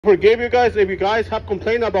Forgive you guys if you guys have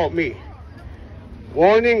complained about me.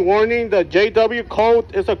 Warning, warning, the JW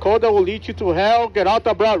code is a code that will lead you to hell. Get out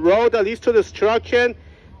the broad road that leads to destruction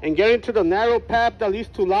and get into the narrow path that leads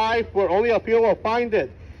to life, where only a few will find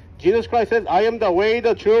it. Jesus Christ says, I am the way,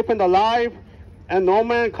 the truth, and the life, and no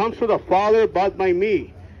man comes to the Father but by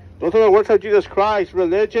me. Those are the words of Jesus Christ.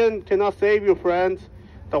 Religion cannot save you, friends.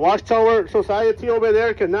 The Watchtower Society over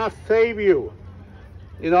there cannot save you.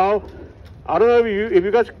 You know? I don't know if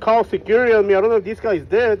you guys call security on me. I don't know if these guys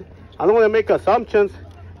did. I don't want to make assumptions.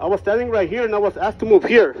 I was standing right here and I was asked to move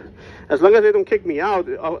here, as long as they don't kick me out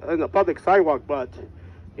in the public sidewalk. But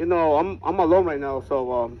you know, I'm alone right now,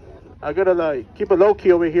 so I gotta like keep it low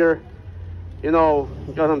key over here. You know,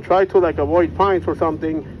 because I'm trying to like avoid fines or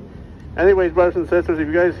something. Anyways, brothers and sisters, if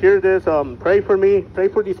you guys hear this, pray for me. Pray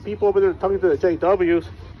for these people over there talking to the JWs.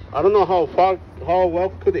 I don't know how well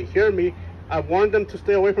could they hear me. I warned them to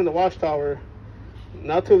stay away from the Watchtower,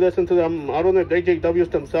 not to listen to them. I don't know if they're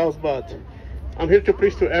JWs themselves, but I'm here to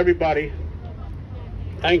preach to everybody.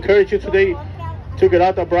 I encourage you today to get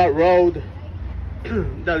out the broad road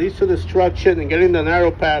that leads to destruction and get in the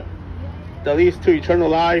narrow path that leads to eternal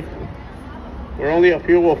life, where only a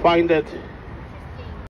few will find it.